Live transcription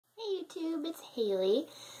YouTube, it's Haley.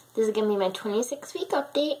 This is going to be my 26-week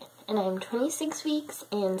update, and I'm 26 weeks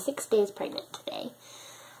and 6 days pregnant today.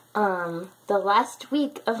 The last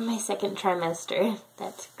week of my second trimester.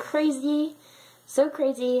 That's crazy. So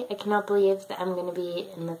crazy. I cannot believe that I'm going to be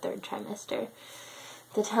in the third trimester.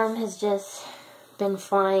 The time has just been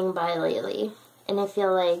flying by lately, and I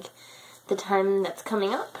feel like the time that's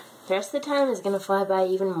coming up, the rest of the time is going to fly by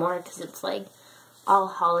even more because it's like all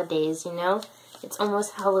holidays, you know? It's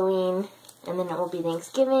almost Halloween, and then it will be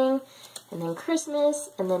Thanksgiving, and then Christmas,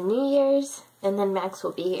 and then New Year's, and then Max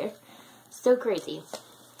will be here. So crazy.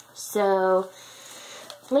 So,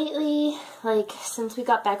 lately, like, since we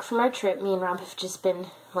got back from our trip, me and Rob have just been,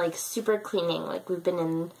 like, super cleaning. Like, we've been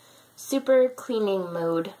in super cleaning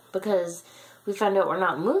mode because we found out we're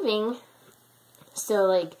not moving. So,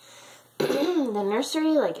 like, the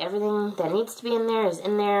nursery, like, everything that needs to be in there is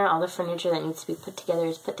in there. All the furniture that needs to be put together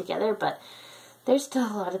is put together, but there's still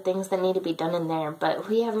a lot of things that need to be done in there, but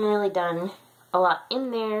we haven't really done a lot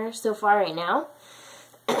in there so far right now.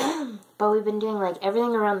 But we've been doing, like,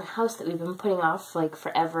 everything around the house that we've been putting off, like,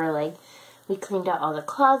 forever. Like, we cleaned out all the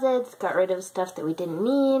closets, got rid of stuff that we didn't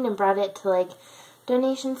need, and brought it to, like,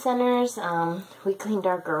 donation centers. We cleaned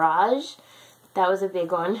our garage. That was a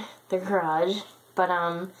big one, the garage. But,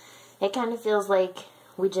 it kind of feels like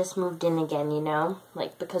we just moved in again, you know?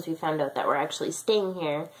 Like, because we found out that we're actually staying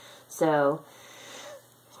here. So,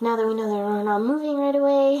 now that we know that we're not moving right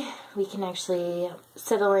away, we can actually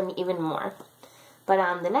settle in even more.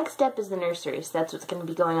 But the next step is the nursery, so that's what's going to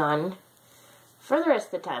be going on for the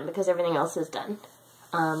rest of the time because everything else is done.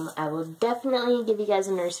 I will definitely give you guys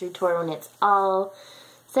a nursery tour when it's all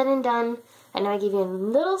said and done. I know I gave you a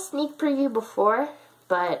little sneak preview before,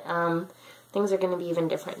 but things are going to be even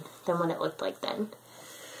different than what it looked like then.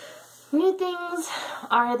 New things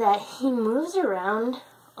are that he moves around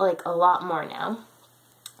like a lot more now.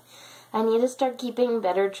 I need to start keeping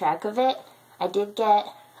better track of it. I did get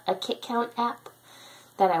a Kit Count app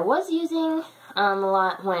that I was using a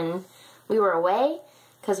lot when we were away,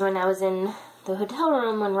 because when I was in the hotel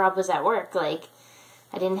room when Rob was at work, like,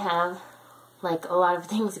 I didn't have, like, a lot of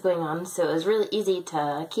things going on, so it was really easy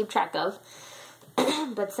to keep track of.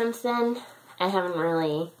 But since then, I haven't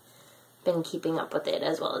really been keeping up with it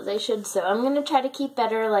as well as I should, so I'm going to try to keep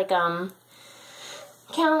better, like, count,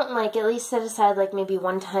 like, at least set aside, like, maybe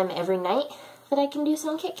one time every night that I can do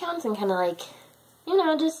some Kit Counts and kind of, like, you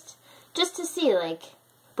know, just to see, like,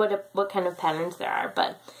 what kind of patterns there are.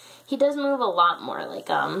 But he does move a lot more, like,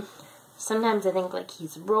 sometimes I think, like,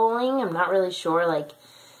 he's rolling. I'm not really sure, like,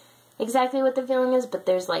 exactly what the feeling is, but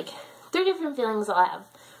there's, like, 3 different feelings I'll have.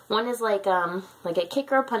 One is, like a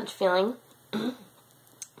kick or a punch feeling.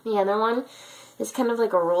 The other one is kind of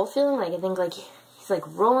like a roll feeling, like, I think, like, he's, like,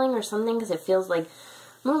 rolling or something, because it feels like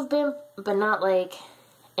movement, but not, like,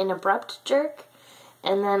 an abrupt jerk.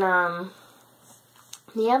 And then,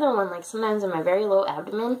 the other one, like, sometimes in my very low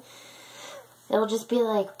abdomen, it'll just be,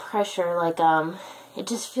 like, pressure, like, it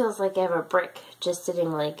just feels like I have a brick just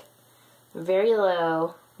sitting, like, very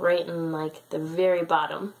low, right in, like, the very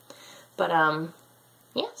bottom. But,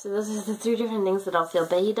 yeah, so those are the 3 different things that I'll feel.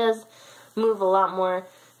 But he does move a lot more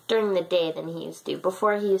during the day than he used to.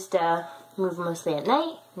 Before, he used to move mostly at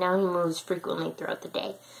night. Now he moves frequently throughout the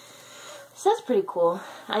day. So that's pretty cool.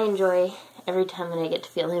 I enjoy every time that I get to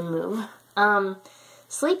feel him move.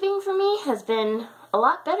 Sleeping for me has been a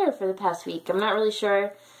lot better for the past week. I'm not really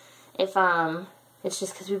sure if it's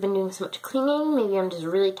just because we've been doing so much cleaning. Maybe I'm just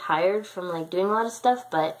really tired from, like, doing a lot of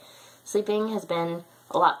stuff, but sleeping has been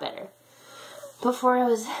a lot better. Before, I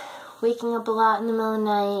was waking up a lot in the middle of the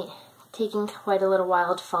night, taking quite a little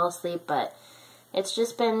while to fall asleep, but it's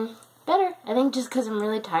just been better. I think just because I'm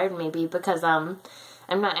really tired, maybe, because I'm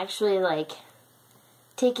not actually, like,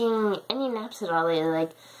 taking any naps at all lately.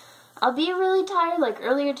 Like, I'll be really tired. Like,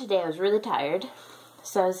 earlier today I was really tired,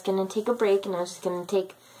 so I was gonna take a break and I was just gonna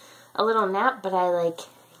take a little nap, but I, like,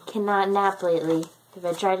 cannot nap lately. If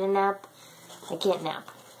I try to nap, I can't nap.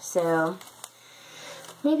 So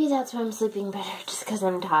maybe that's why I'm sleeping better, just because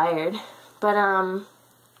I'm tired. But I'm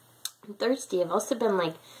thirsty. I've also been,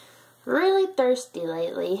 like, really thirsty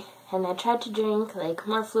lately, and I tried to drink, like,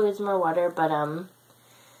 more fluids, more water, but I don't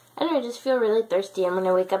know, I just feel really thirsty. And when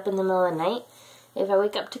I wake up in the middle of the night, if I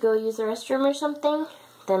wake up to go use the restroom or something,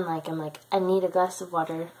 then, like, I'm like, I need a glass of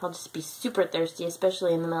water. I'll just be super thirsty,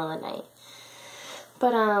 especially in the middle of the night.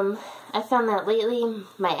 But, I found that lately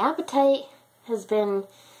my appetite has been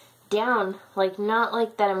down. Like, not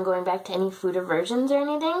like that I'm going back to any food aversions or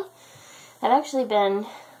anything. I've actually been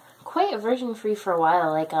quite aversion-free for a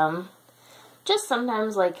while. Like, just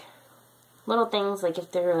sometimes, like, little things, like,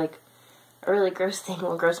 if they're, like, a really gross thing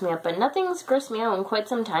will gross me up, but nothing's grossed me out in quite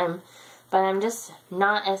some time. but I'm just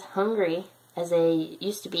not as hungry as I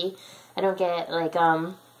used to be. I don't get like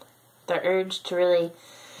the urge to really.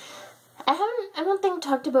 I don't think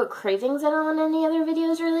talked about cravings at all in any other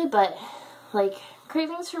videos really, but like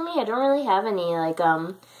cravings for me, I don't really have any. Like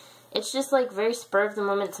it's just like very spur of the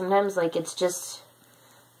moment. Sometimes like it's just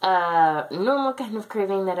normal kind of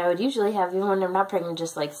craving that I would usually have even when I'm not pregnant.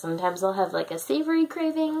 Just like sometimes I'll have like a savory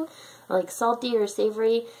craving, like salty or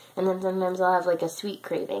savory, and then sometimes I'll have like a sweet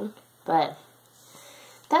craving. But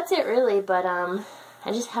that's it really. But I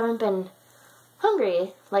just haven't been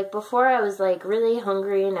hungry. Like before I was like really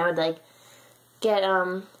hungry and I would like get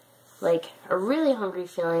like a really hungry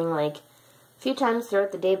feeling like a few times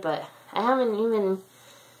throughout the day, but I haven't even.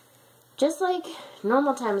 Just like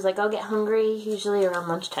normal times, like I'll get hungry usually around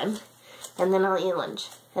lunchtime, and then I'll eat lunch,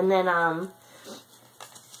 and then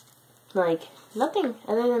like nothing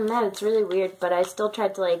other than that. It's really weird, but I still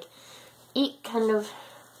tried to like eat kind of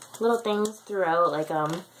little things throughout, like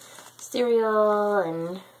cereal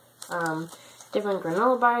and different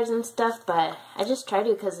granola bars and stuff, but I just try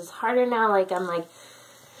to because it's harder now. Like I'm like,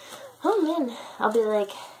 oh man, I'll be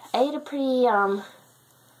like, I ate a pretty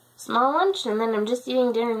small lunch, and then I'm just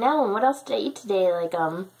eating dinner now, and what else did I eat today? Like,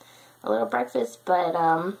 a little breakfast, but,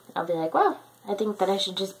 I'll be like, wow, I think that I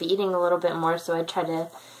should just be eating a little bit more, so I try to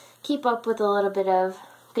keep up with a little bit of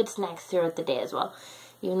good snacks throughout the day as well,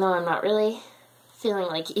 even though I'm not really feeling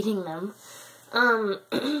like eating them.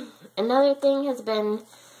 Another thing has been,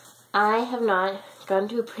 I have not gone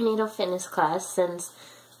to a prenatal fitness class since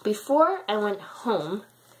before I went home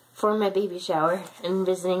for my baby shower and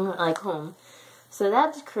visiting, like, home. So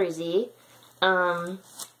that's crazy. I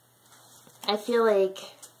feel like,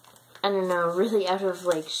 I don't know, really out of,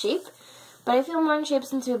 like, shape. But I feel more in shape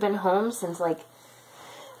since we've been home, since, like,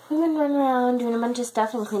 we've been running around doing a bunch of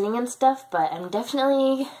stuff and cleaning and stuff. But I'm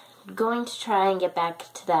definitely going to try and get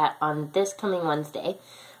back to that on this coming Wednesday.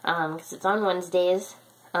 Because it's on Wednesdays.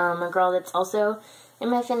 A girl that's also in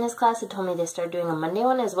my fitness class had told me they started doing a Monday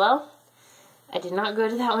one as well. I did not go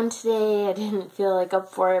to that one today. I didn't feel like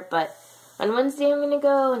up for it, but on Wednesday I'm going to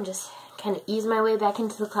go and just kind of ease my way back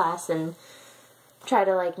into the class and try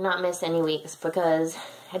to like not miss any weeks, because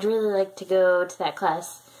I'd really like to go to that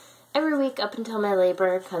class every week up until my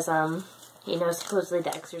labor, because you know, supposedly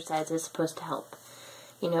the exercise is supposed to help,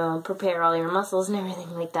 you know, prepare all your muscles and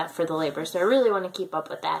everything like that for the labor, so I really want to keep up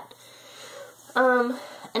with that.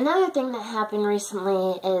 Another thing that happened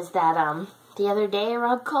recently is that the other day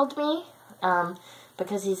Rob called me,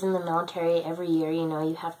 because he's in the military. Every year, you know,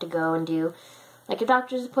 you have to go and do like a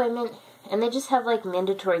doctor's appointment, and they just have like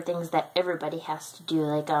mandatory things that everybody has to do,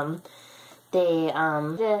 like they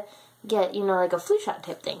to get, you know, like a flu shot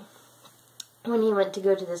type thing. When he went to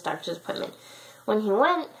go to this doctor's appointment, when he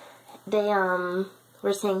went, they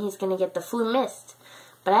were saying he's gonna get the flu mist,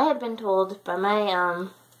 but I had been told by my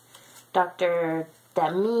doctor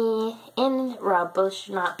that me and Rob both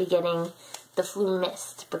should not be getting the flu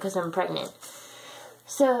mist because I'm pregnant.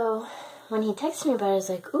 So when he texted me about it, I was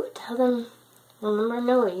like, ooh, tell them, remember,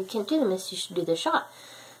 no, you can't do the mist, you should do the shot.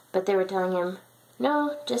 But they were telling him,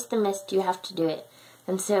 no, just the mist, you have to do it.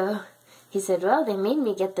 And so he said, well, they made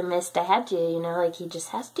me get the mist, I had to, you know, like he just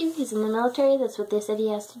has to, he's in the military, that's what they said he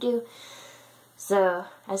has to do. So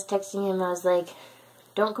I was texting him, I was like,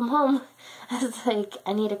 don't come home. I was like,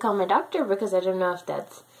 I need to call my doctor because I don't know if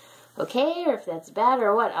that's okay or if that's bad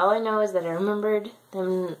or what. All I know is that I remembered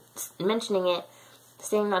them mentioning it,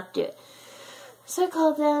 saying not to do it. So I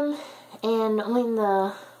called them, and only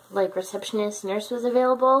the like receptionist nurse was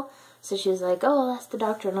available. So she was like, oh, I'll ask the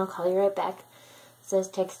doctor and I'll call you right back. So I was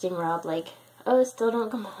texting Rob like, oh, still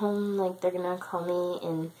don't come home, like they're gonna call me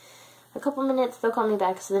in a couple minutes, they'll call me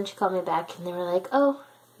back. So then she called me back and they were like, oh,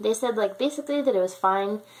 they said like basically that it was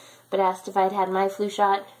fine, but asked if I'd had my flu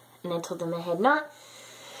shot, and I told them I had not,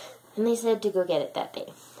 and they said to go get it that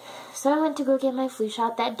day. So I went to go get my flu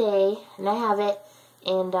shot that day, and I have it,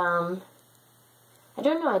 and I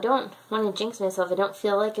don't know, I don't want to jinx myself, I don't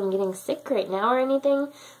feel like I'm getting sick right now or anything,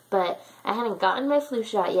 but I hadn't gotten my flu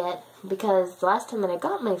shot yet, because the last time that I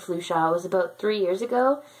got my flu shot was about 3 years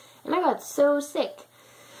ago, and I got so sick.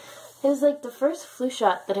 It was like the first flu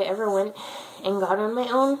shot that I ever went and got on my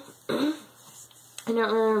own. I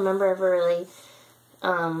don't really remember ever really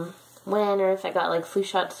when or if I got like flu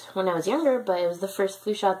shots when I was younger, but it was the first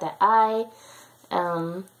flu shot that I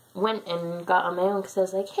went and got on my own, because I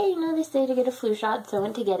was like, hey, you know, they say to get a flu shot, so I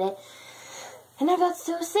went to get it. And I got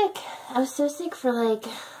so sick. I was so sick for like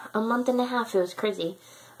a month and a half. It was crazy.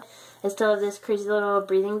 I still have this crazy little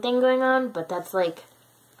breathing thing going on, but that's like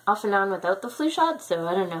off and on without the flu shot, so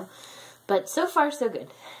I don't know. But so far, so good.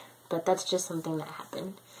 But that's just something that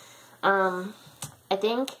happened. I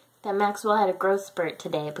think that Maxwell had a growth spurt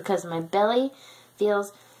today because my belly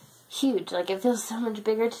feels huge. Like, it feels so much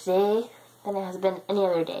bigger today than it has been any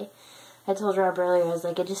other day. I told Rob earlier, I was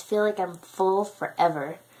like, I just feel like I'm full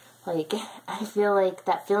forever. Like, I feel like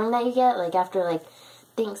that feeling that you get, like, after, like,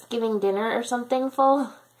 Thanksgiving dinner or something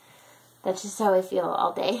full. That's just how I feel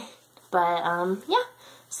all day. But, yeah.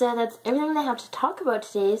 So that's everything I have to talk about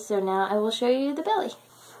today, so now I will show you the belly.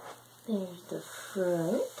 There's the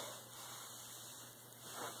front.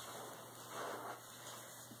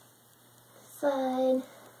 Side.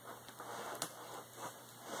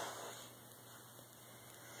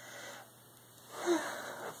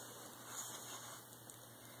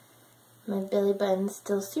 My belly button's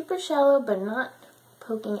still super shallow, but not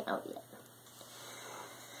poking out yet.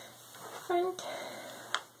 Front.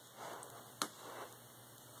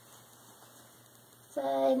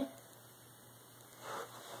 Side.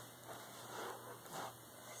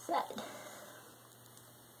 Side.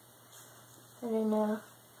 I don't know.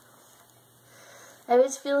 I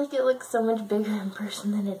always feel like it looks so much bigger in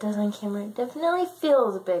person than it does on camera. It definitely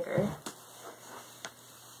feels bigger.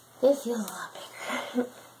 It feels a lot bigger.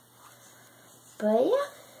 But yeah,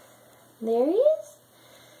 there he is.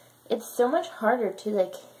 It's so much harder to,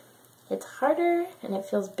 like, it's harder and it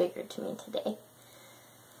feels bigger to me today.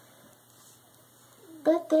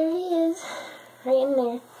 But there he is, right in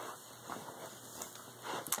there.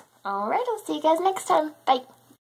 Alright, I'll see you guys next time. Bye.